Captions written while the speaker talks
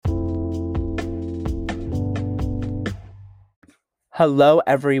Hello,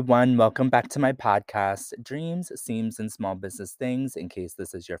 everyone. Welcome back to my podcast, Dreams, Seams, and Small Business Things. In case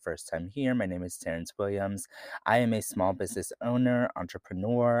this is your first time here, my name is Terrence Williams. I am a small business owner,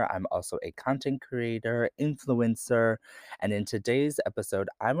 entrepreneur. I'm also a content creator, influencer. And in today's episode,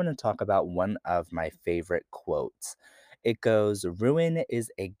 I want to talk about one of my favorite quotes. It goes, "Ruin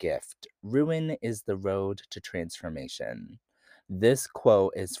is a gift. Ruin is the road to transformation." This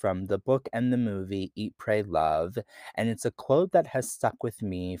quote is from the book and the movie Eat, Pray, Love. And it's a quote that has stuck with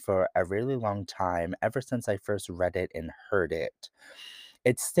me for a really long time, ever since I first read it and heard it.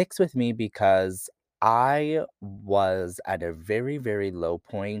 It sticks with me because I was at a very, very low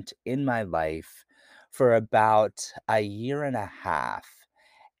point in my life for about a year and a half.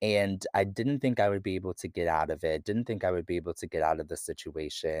 And I didn't think I would be able to get out of it, didn't think I would be able to get out of the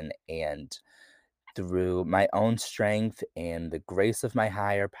situation. And through my own strength and the grace of my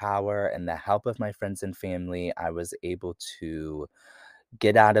higher power and the help of my friends and family, I was able to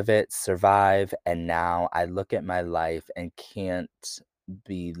get out of it, survive, and now I look at my life and can't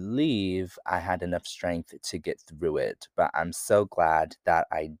believe I had enough strength to get through it. But I'm so glad that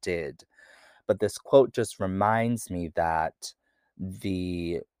I did. But this quote just reminds me that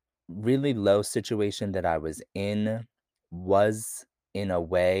the really low situation that I was in was, in a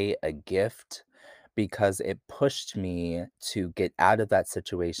way, a gift because it pushed me to get out of that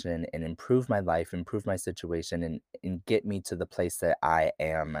situation and improve my life, improve my situation, and get me to the place that I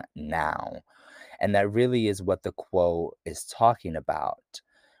am now. And that really is what the quote is talking about.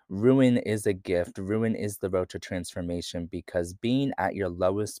 Ruin is a gift. Ruin is the road to transformation because being at your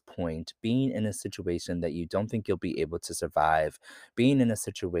lowest point, being in a situation that you don't think you'll be able to survive, being in a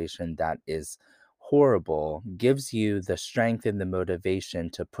situation that is horrible gives you the strength and the motivation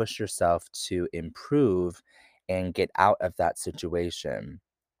to push yourself to improve and get out of that situation.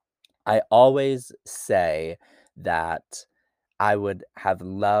 I always say that I would have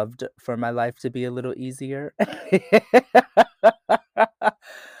loved for my life to be a little easier.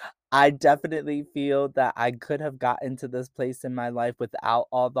 I definitely feel that I could have gotten to this place in my life without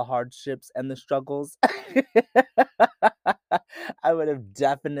all the hardships and the struggles. I would have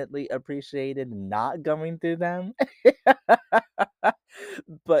definitely appreciated not going through them.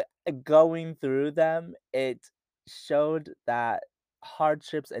 But going through them, it showed that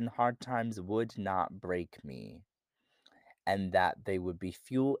hardships and hard times would not break me and that they would be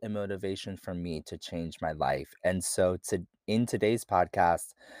fuel and motivation for me to change my life. And so in today's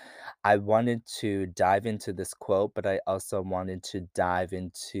podcast, I wanted to dive into this quote, but I also wanted to dive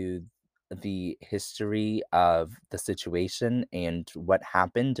into the history of the situation and what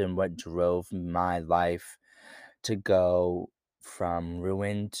happened and what drove my life to go from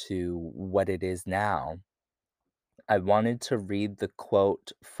ruin to what it is now. I wanted to read the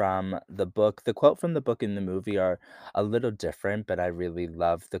quote from the book. The quote from the book and the movie are a little different, but I really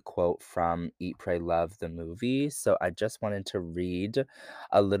love the quote from Eat, Pray, Love, the movie. So I just wanted to read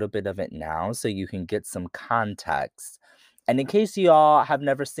a little bit of it now so you can get some context. And in case you all have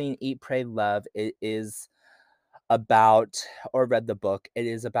never seen Eat, Pray, Love, it is about, or read the book, it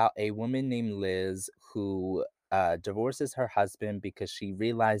is about a woman named Liz who divorces her husband because she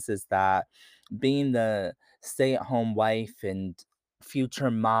realizes that being the stay-at-home wife and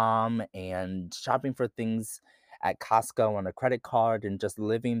future mom and shopping for things at Costco on a credit card and just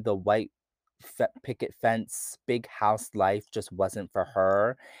living the white picket fence big house life just wasn't for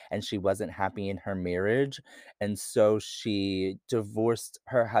her, and she wasn't happy in her marriage. And so she divorced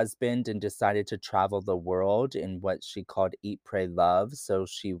her husband and decided to travel the world in what she called Eat, Pray, Love. So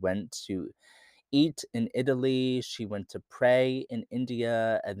she went to eat in Italy, she went to pray in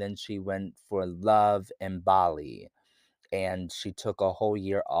India, and then she went for love in Bali. And she took a whole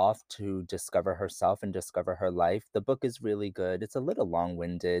year off to discover herself and discover her life. The book is really good. It's a little long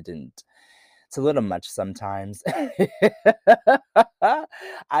winded and it's a little much sometimes.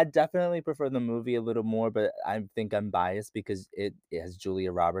 I definitely prefer the movie a little more, but I think I'm biased because it has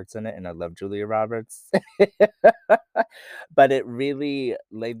Julia Roberts in it, and I love Julia Roberts. But it really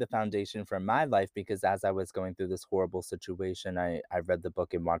laid the foundation for my life because as I was going through this horrible situation, I read the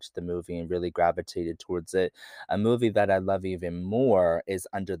book and watched the movie and really gravitated towards it. A movie that I love even more is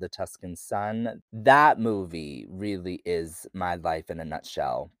Under the Tuscan Sun. That movie really is my life in a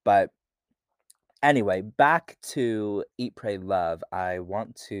nutshell. But anyway, back to Eat, Pray, Love. I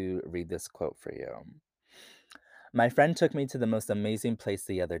want to read this quote for you. My friend took me to the most amazing place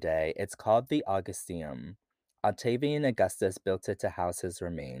the other day. It's called the Augusteum. Octavian Augustus built it to house his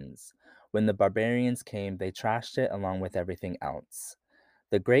remains. When the barbarians came, they trashed it along with everything else.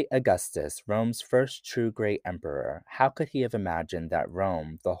 The great Augustus, Rome's first true great emperor, how could he have imagined that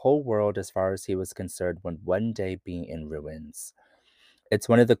Rome, the whole world as far as he was concerned, would one day be in ruins? It's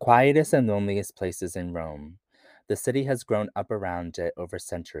one of the quietest and loneliest places in Rome. The city has grown up around it over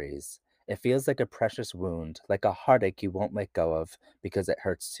centuries. It feels like a precious wound, like a heartache you won't let go of because it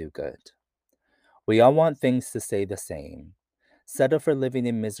hurts too good. We all want things to stay the same. Settle for living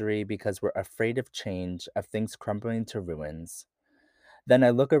in misery because we're afraid of change, of things crumbling to ruins. Then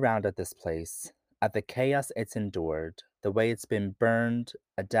I look around at this place, at the chaos it's endured, the way it's been burned,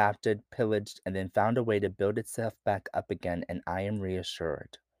 adapted, pillaged, and then found a way to build itself back up again, and I am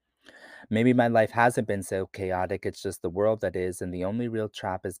reassured. Maybe my life hasn't been so chaotic, it's just the world that is, and the only real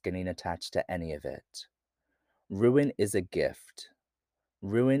trap is getting attached to any of it. Ruin is a gift.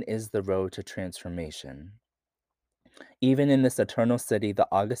 Ruin is the road to transformation. Even in this eternal city, the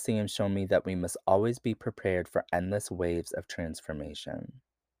Augustinians show me that we must always be prepared for endless waves of transformation.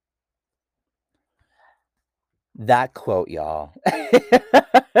 That quote, y'all.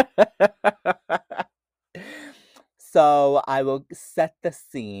 So I will set the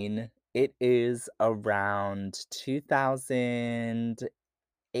scene. It is around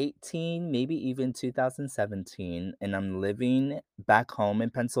 2018, maybe even 2017, and I'm living back home in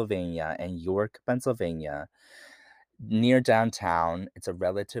Pennsylvania, in York, Pennsylvania, near downtown. It's a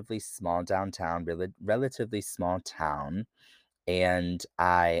relatively small downtown, relatively small town, and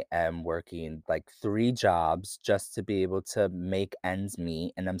I am working like 3 jobs just to be able to make ends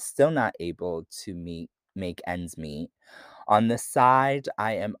meet, and I'm still not able to make ends meet. On the side,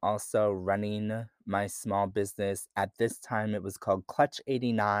 I am also running my small business. At this time, it was called Clutch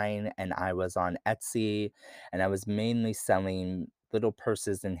 89, and I was on Etsy, and I was mainly selling little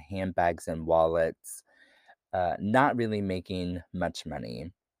purses and handbags and wallets, not really making much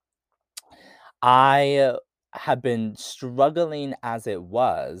money. I have been struggling as it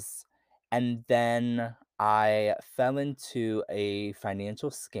was, and then I fell into a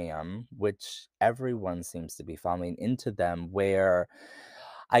financial scam, which everyone seems to be falling into them, where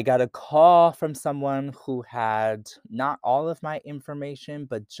I got a call from someone who had not all of my information,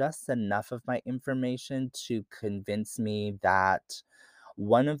 but just enough of my information to convince me that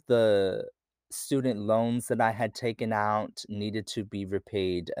one of the student loans that I had taken out needed to be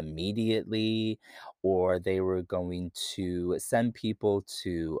repaid immediately, or they were going to send people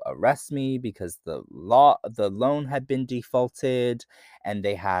to arrest me because the loan had been defaulted, and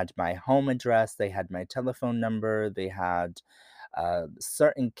they had my home address, they had my telephone number, they had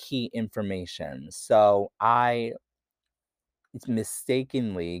certain key information. So I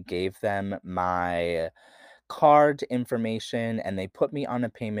mistakenly gave them my card information, and they put me on a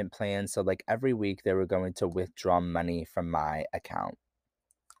payment plan. So, like, every week they were going to withdraw money from my account.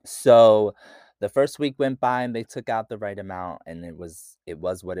 So the first week went by and they took out the right amount, and it was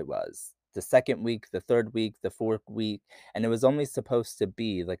what it was. The second week, the third week, the fourth week, and it was only supposed to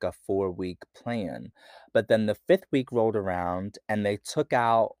be like a 4-week plan. But then the fifth week rolled around and they took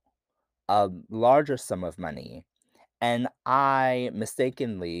out a larger sum of money. And I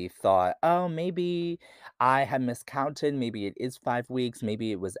mistakenly thought, oh, maybe I had miscounted. Maybe it is 5 weeks.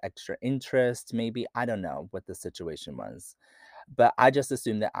 Maybe it was extra interest. Maybe I don't know what the situation was. But I just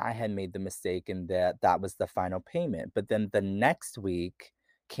assumed that I had made the mistake and that that was the final payment. But then the next week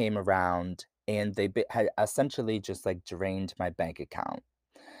came around and had essentially just like drained my bank account.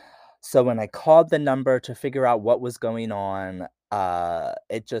 So when I called the number to figure out what was going on,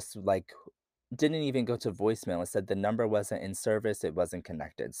 it just like didn't even go to voicemail. It said the number wasn't in service, it wasn't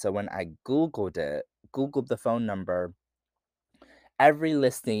connected. So when I Googled the phone number, every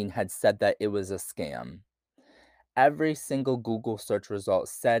listing had said that it was a scam. Every single Google search result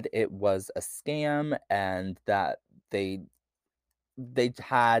said it was a scam, and that they they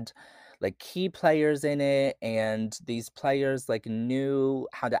had like key players in it, and these players like knew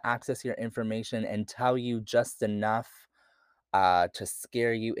how to access your information and tell you just enough to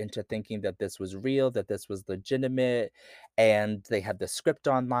scare you into thinking that this was real, that this was legitimate, and they had the script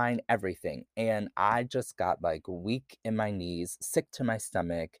online, everything. And I just got like weak in my knees, sick to my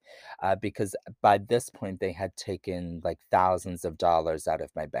stomach, because by this point they had taken like thousands of dollars out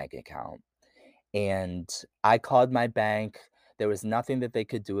of my bank account. And I called my bank. There was nothing that they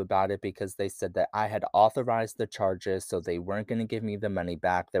could do about it because they said that I had authorized the charges, so they weren't going to give me the money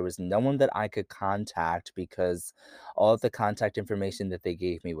back. There was no one that I could contact because all of the contact information that they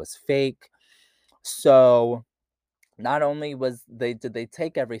gave me was fake. So not only did they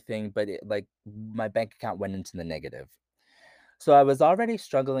take everything, but like my bank account went into the negative. So I was already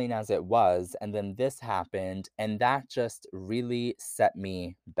struggling as it was, and then this happened, and that just really set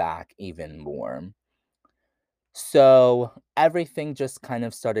me back even more. So everything just kind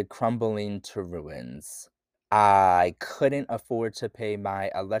of started crumbling to ruins. I couldn't afford to pay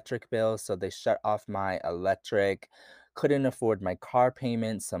my electric bill, so they shut off my electric. couldn't afford my car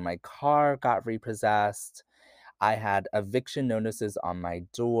payment, so my car got repossessed. I had eviction notices on my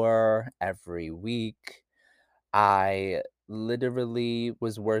door every week. I literally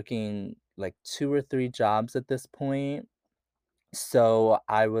was working like 2 or 3 jobs at this point. So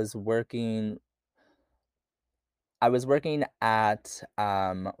I was working at,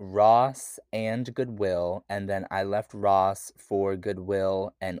 Ross and Goodwill, and then I left Ross for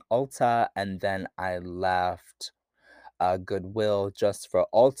Goodwill and Ulta, and then I left, Goodwill just for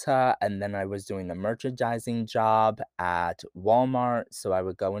Ulta, and then I was doing a merchandising job at Walmart, so I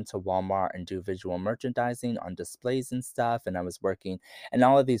would go into Walmart and do visual merchandising on displays and stuff, and I was working and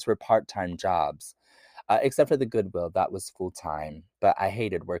all of these were part-time jobs. Except for the Goodwill, that was full time. But I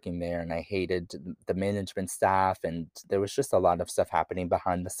hated working there and I hated the management staff, and there was just a lot of stuff happening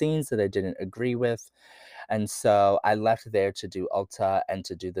behind the scenes that I didn't agree with. And so I left there to do Ulta and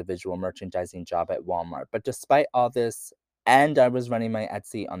to do the visual merchandising job at Walmart. But despite all this, and I was running my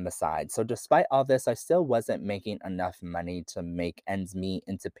Etsy on the side. So despite all this, I still wasn't making enough money to make ends meet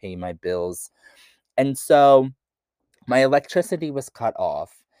and to pay my bills. And so my electricity was cut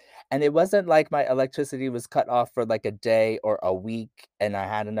off. And it wasn't like my electricity was cut off for like a day or a week and I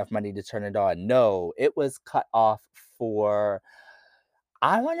had enough money to turn it on. No, it was cut off for,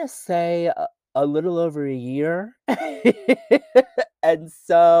 I want to say, a little over a year. And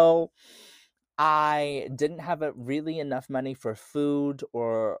so I didn't have really enough money for food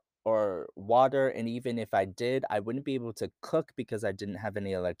or water, and even if I did, I wouldn't be able to cook because I didn't have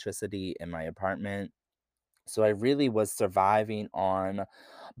any electricity in my apartment. So I really was surviving on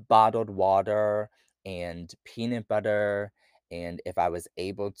bottled water and peanut butter. And if I was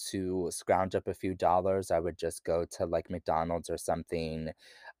able to scrounge up a few dollars, I would just go to like McDonald's or something.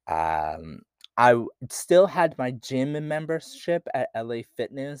 Um, still had my gym membership at LA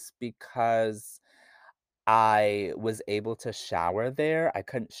Fitness because I was able to shower there. I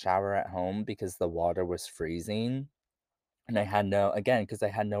couldn't shower at home because the water was freezing. And I had no, again, because I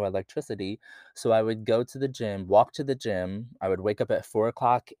had no electricity, so I would go to the gym, walk to the gym. I would wake up at 4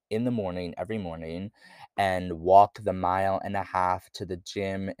 o'clock in the morning, every morning, and walk the mile and a half to the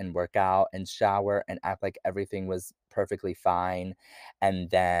gym and work out and shower and act like everything was perfectly fine. And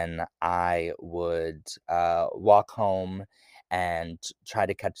then I would, walk home and try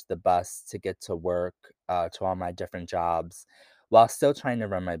to catch the bus to get to work, to all my different jobs, while still trying to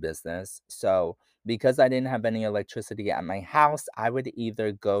run my business. So because I didn't have any electricity at my house, I would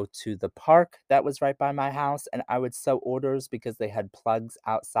either go to the park that was right by my house and I would sew orders because they had plugs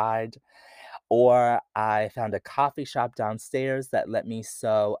outside, or I found a coffee shop downstairs that let me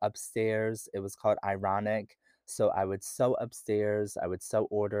sew upstairs. It was called Ironic. So I would sew upstairs, I would sew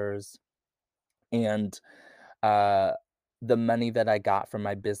orders, and uh, the money that I got from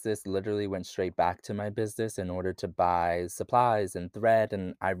my business literally went straight back to my business in order to buy supplies and thread,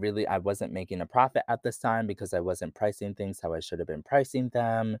 and I wasn't making a profit at this time because I wasn't pricing things how I should have been pricing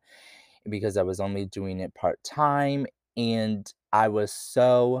them, because I was only doing it part-time, and I was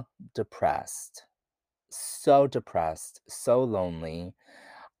so depressed, so lonely.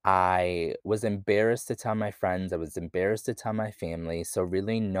 I was embarrassed to tell my friends, I was embarrassed to tell my family, so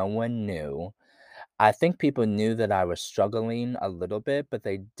really no one knew. I think people knew that I was struggling a little bit, but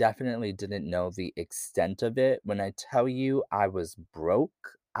they definitely didn't know the extent of it. When I tell you I was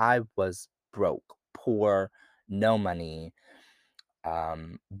broke, poor, no money,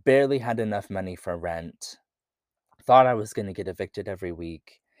 barely had enough money for rent, thought I was going to get evicted every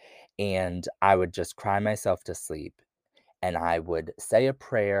week, and I would just cry myself to sleep. And I would say a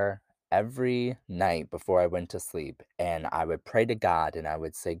prayer every night before I went to sleep, and I would pray to God, and I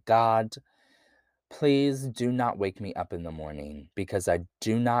would say, God, please do not wake me up in the morning because I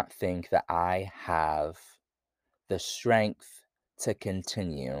do not think that I have the strength to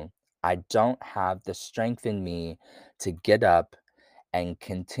continue. I don't have the strength in me to get up and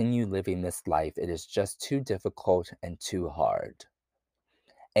continue living this life. It is just too difficult and too hard.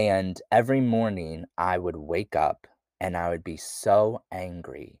 And every morning I would wake up and I would be so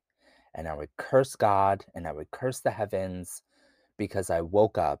angry and I would curse God and I would curse the heavens because I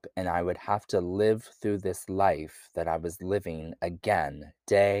woke up and I would have to live through this life that I was living again,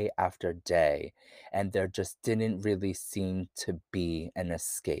 day after day, and there just didn't really seem to be an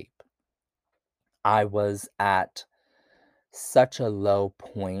escape. I was at such a low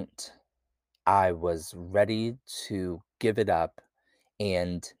point. I was ready to give it up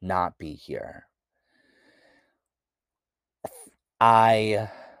and not be here. I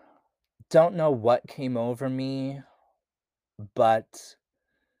don't know what came over me, but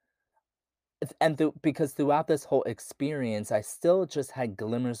because throughout this whole experience, I still just had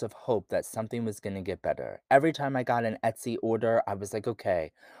glimmers of hope that something was gonna get better. Every time I got an Etsy order, I was like,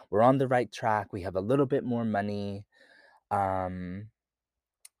 "Okay, we're on the right track, we have a little bit more money." Um,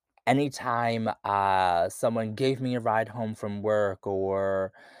 Anytime, someone gave me a ride home from work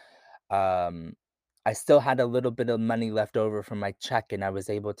or, um, I still had a little bit of money left over from my check, and I was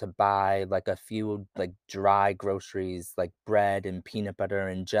able to buy, like, a few, like, dry groceries, like bread and peanut butter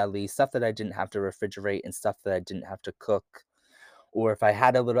and jelly, stuff that I didn't have to refrigerate and stuff that I didn't have to cook. Or if I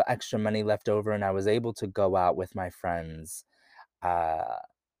had a little extra money left over and I was able to go out with my friends, uh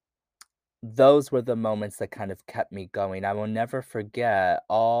those were the moments that kind of kept me going. I will never forget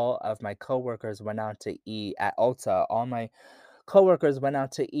all of my coworkers went out to eat at Ulta. All my coworkers went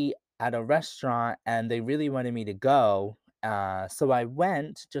out to eat at a restaurant and they really wanted me to go. So I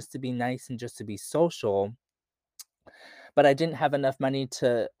went just to be nice and just to be social, but I didn't have enough money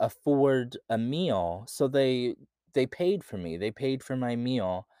to afford a meal. So they paid for me. They paid for my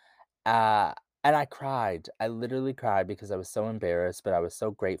meal. Uh, and I cried. I literally cried because I was so embarrassed, but I was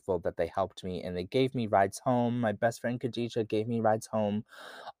so grateful that they helped me and they gave me rides home. My best friend Khadijah gave me rides home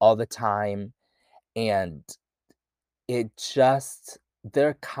all the time. And it just,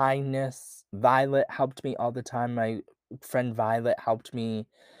 their kindness, Violet helped me all the time. My friend Violet helped me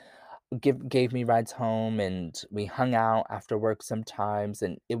gave me rides home and we hung out after work sometimes,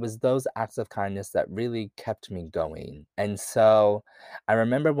 and it was those acts of kindness that really kept me going. And so I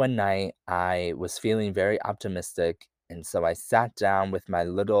remember one night I was feeling very optimistic, and so I sat down with my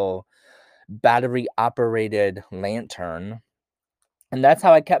little battery operated lantern, and that's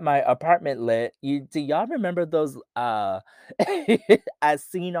how I kept my apartment lit. Do y'all remember those, as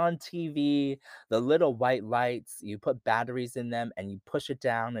seen on TV, the little white lights, you put batteries in them and you push it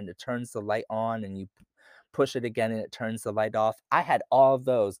down and it turns the light on and you push it again and it turns the light off? I had all of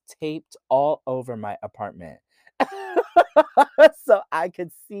those taped all over my apartment. So I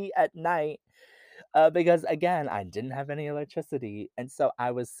could see at night, because again, I didn't have any electricity, and so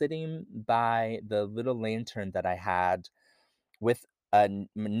I was sitting by the little lantern that I had with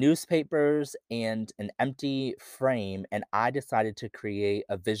newspapers and an empty frame, and I decided to create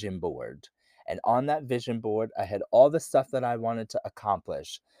a vision board. And on that vision board, I had all the stuff that I wanted to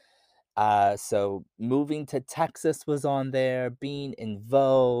accomplish. So moving to Texas was on there, being in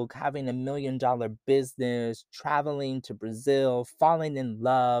vogue, having $1 million business, traveling to Brazil, falling in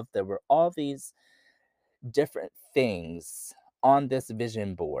love. There were all these different things on this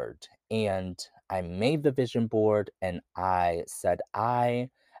vision board. And I made the vision board and I said, I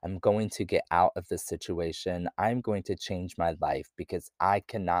am going to get out of this situation. I'm going to change my life because I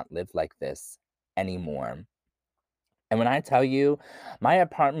cannot live like this anymore. And when I tell you, my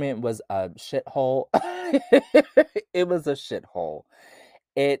apartment was a shithole. It was a shithole.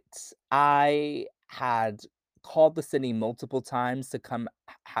 It I had called the city multiple times to come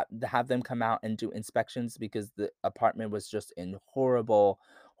to have them come out and do inspections because the apartment was just in horrible,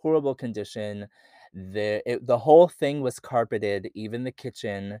 horrible condition. The whole thing was carpeted, even the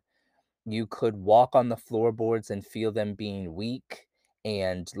kitchen. You could walk on the floorboards and feel them being weak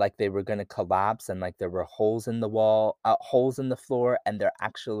and like they were gonna collapse and like there were holes in the wall, holes in the floor, and there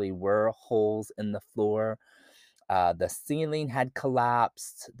actually were holes in the floor. The ceiling had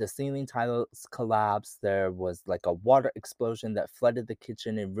collapsed, the ceiling tiles collapsed. There was like a water explosion that flooded the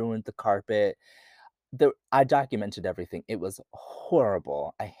kitchen and ruined the carpet. I documented everything. It was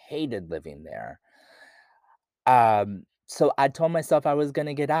horrible. I hated living there. So I told myself I was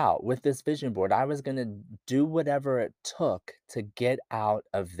gonna get out with this vision board. I was gonna do whatever it took to get out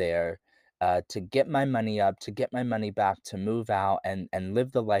of there, to get my money up, to get my money back, to move out and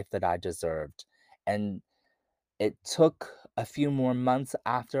live the life that I deserved. And it took a few more months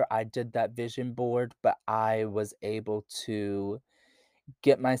after I did that vision board, but I was able to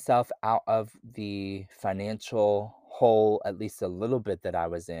get myself out of the financial hole, at least a little bit that I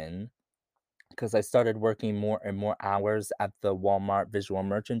was in, because I started working more and more hours at the Walmart visual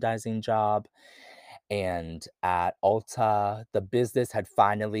merchandising job and at Ulta. The business had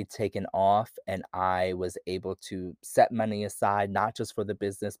finally taken off, and I was able to set money aside, not just for the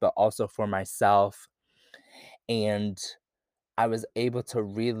business, but also for myself. And I was able to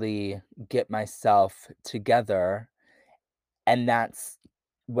really get myself together, and that's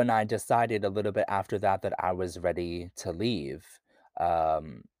when I decided a little bit after that that I was ready to leave.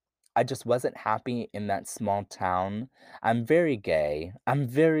 Um, I just wasn't happy in that small town. I'm very gay. I'm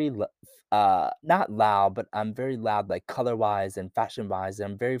very not loud, but I'm very loud, like color-wise and fashion-wise.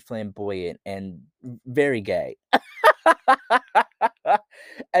 I'm very flamboyant and very gay.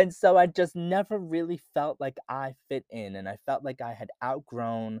 And so I just never really felt like I fit in, and I felt like I had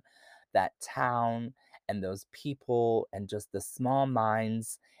outgrown that town and those people and just the small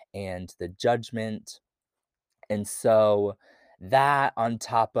minds and the judgment. And so that on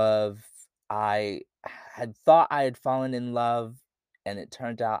top of I had thought I had fallen in love, and it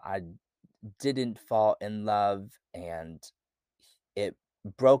turned out I didn't fall in love, and it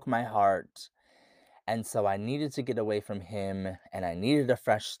broke my heart. And so I needed to get away from him, and I needed a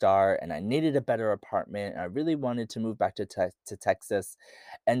fresh start, and I needed a better apartment. I really wanted to move back to Texas.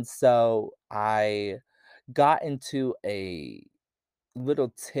 And so I got into a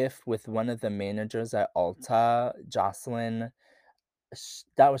little tiff with one of the managers at Ulta, Jocelyn.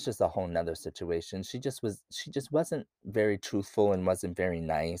 That was just a whole nother situation. She just wasn't very truthful and wasn't very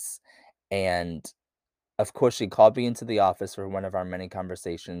nice. And of course, she called me into the office for one of our many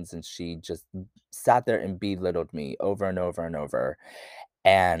conversations, and she just sat there and belittled me over and over and over.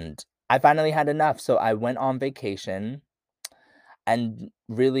 And I finally had enough. So I went on vacation, and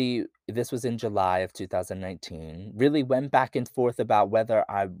really, this was in July of 2019. Really went back and forth about whether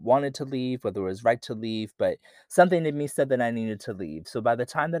I wanted to leave, whether it was right to leave, but something in me said that I needed to leave. So by the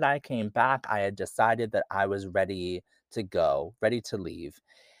time that I came back, I had decided that I was ready to go, ready to leave.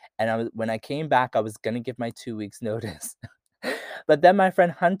 And when I came back, I was gonna give my 2 weeks notice. But then my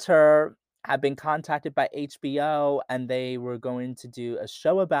friend Hunter had been contacted by HBO, and they were going to do a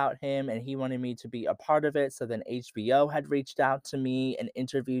show about him, and he wanted me to be a part of it. So then HBO had reached out to me and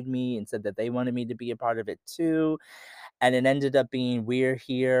interviewed me and said that they wanted me to be a part of it too. And it ended up being We're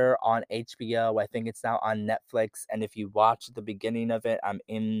Here on HBO. I think it's now on Netflix, and if you watch the beginning of it, I'm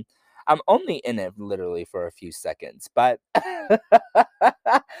only in it literally for a few seconds, but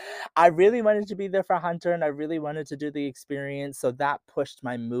I really wanted to be there for Hunter, and I really wanted to do the experience, so that pushed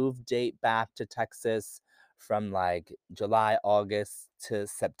my move date back to Texas from, like, July, August to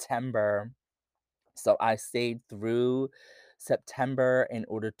September. So I stayed through September in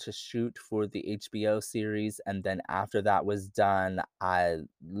order to shoot for the HBO series, and then after that was done, I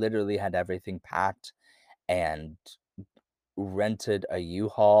literally had everything packed and rented a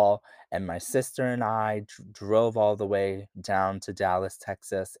U-Haul, and my sister and I drove all the way down to Dallas,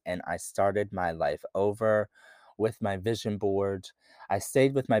 Texas, and I started my life over with my vision board. I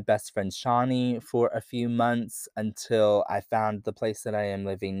stayed with my best friend Shawnee for a few months until I found the place that I am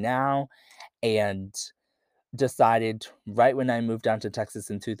living now, and decided right when I moved down to Texas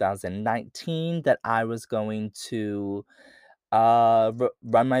in 2019 that I was going to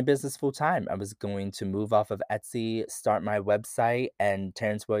run my business full time. I was going to move off of Etsy, start my website, and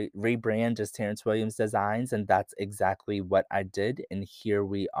rebrand as Terrence Williams Designs, and that's exactly what I did. And here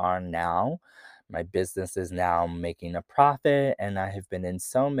we are now. My business is now making a profit, and I have been in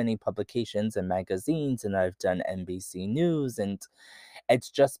so many publications and magazines, and I've done NBC News, and it's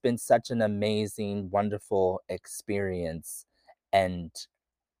just been such an amazing, wonderful experience. And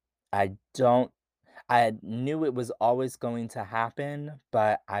I don't I knew it was always going to happen,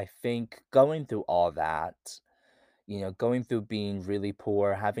 but I think going through all that, going through being really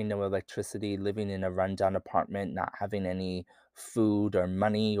poor, having no electricity, living in a rundown apartment, not having any food or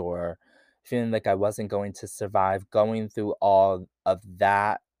money, or feeling like I wasn't going to survive, going through all of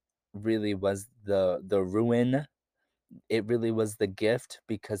that really was the ruin. It really was the gift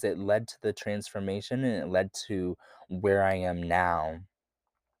because it led to the transformation, and it led to where I am now.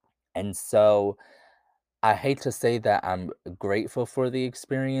 And so I hate to say that I'm grateful for the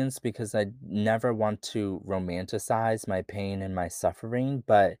experience because I never want to romanticize my pain and my suffering,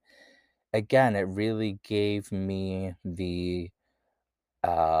 but again, it really gave me the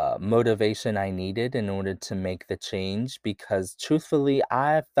motivation I needed in order to make the change because truthfully,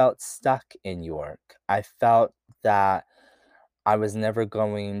 I felt stuck in York. I felt that I was never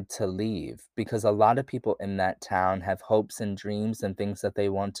going to leave because a lot of people in that town have hopes and dreams and things that they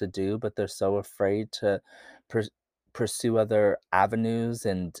want to do, but they're so afraid to pur- pursue other avenues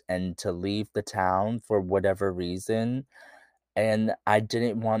and to leave the town for whatever reason. And I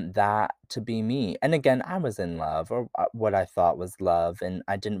didn't want that to be me. And again, I was in love, or what I thought was love, and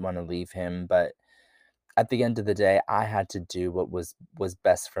I didn't want to leave him, but at the end of the day, I had to do what was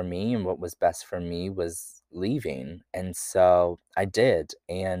best for me, and what was best for me was leaving, and so I did,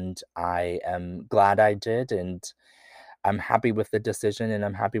 and I am glad I did, and I'm happy with the decision, and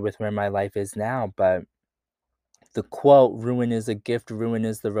I'm happy with where my life is now, but the quote, "Ruin is a gift, ruin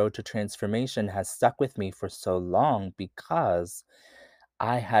is the road to transformation," has stuck with me for so long because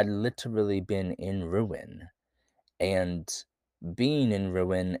I had literally been in ruin. And being in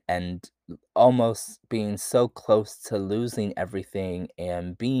ruin and almost being so close to losing everything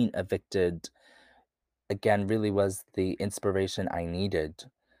and being evicted again really was the inspiration I needed.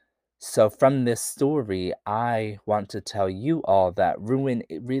 So, from this story, I want to tell you all that ruin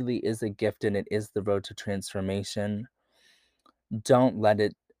it really is a gift and it is the road to transformation. Don't let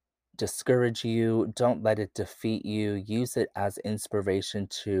it discourage you. Don't let it defeat you. Use it as inspiration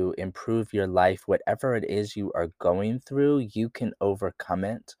to improve your life. Whatever it is you are going through, you can overcome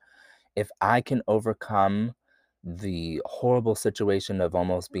it. If I can overcome the horrible situation of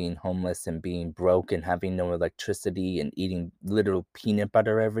almost being homeless and being broke and having no electricity and eating literal peanut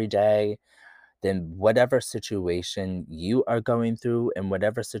butter every day, then whatever situation you are going through and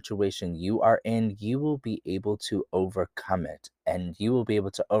whatever situation you are in, you will be able to overcome it. And you will be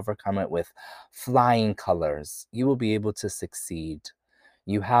able to overcome it with flying colors. You will be able to succeed.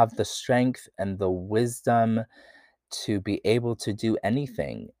 You have the strength and the wisdom to be able to do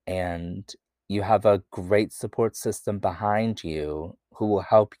anything. And you have a great support system behind you who will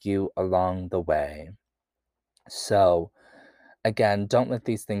help you along the way. So, again, don't let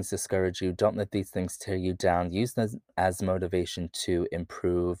these things discourage you. Don't let these things tear you down. Use them as motivation to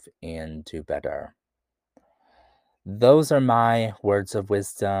improve and do better. Those are my words of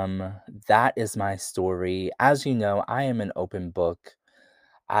wisdom. That is my story. As you know, I am an open book.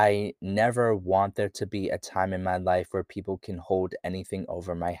 I never want there to be a time in my life where people can hold anything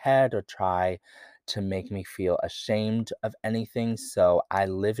over my head or try to make me feel ashamed of anything. So I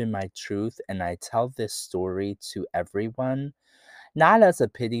live in my truth and I tell this story to everyone not as a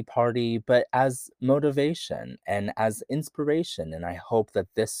pity party, but as motivation and as inspiration. And I hope that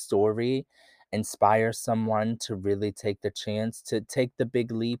this story inspires someone to really take the chance to take the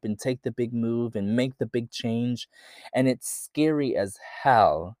big leap and take the big move and make the big change. And it's scary as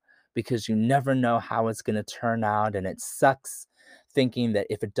hell because you never know how it's going to turn out. And it sucks thinking that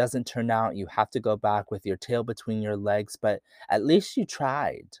if it doesn't turn out, you have to go back with your tail between your legs. But at least you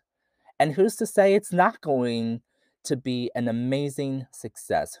tried. And who's to say it's not going to be an amazing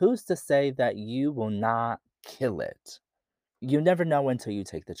success? Who's to say that you will not kill it? You never know until you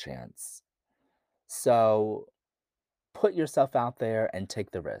take the chance. So put yourself out there and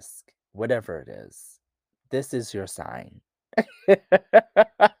take the risk, whatever it is. This is your sign.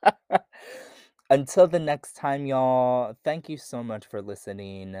 Until the next time, y'all, thank you so much for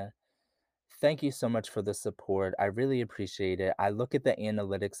listening. Thank you so much for the support. I really appreciate it. I look at the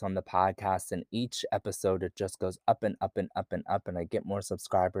analytics on the podcast, and each episode, it just goes up and up and up and up, and I get more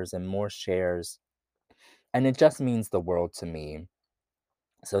subscribers and more shares. And it just means the world to me.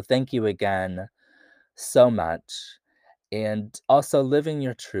 So thank you again so much. And also living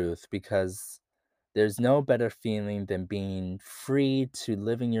your truth because there's no better feeling than being free to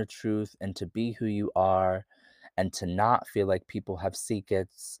live in your truth and to be who you are and to not feel like people have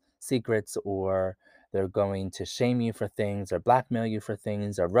secrets or they're going to shame you for things or blackmail you for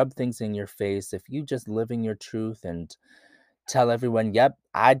things or rub things in your face. If you just live in your truth and tell everyone, "Yep,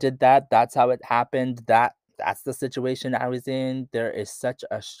 I did that. That's how it happened. That's the situation I was in." There is such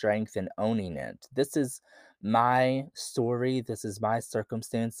a strength in owning it. This is my story. This is my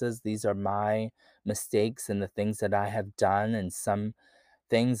circumstances. These are my mistakes and the things that I have done and some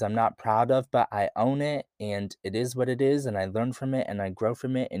things I'm not proud of, but I own it and it is what it is and I learn from it and I grow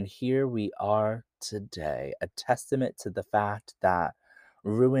from it and here we are today, a testament to the fact that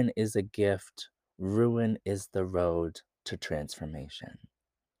ruin is a gift, ruin is the road to transformation.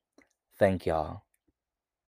 Thank y'all.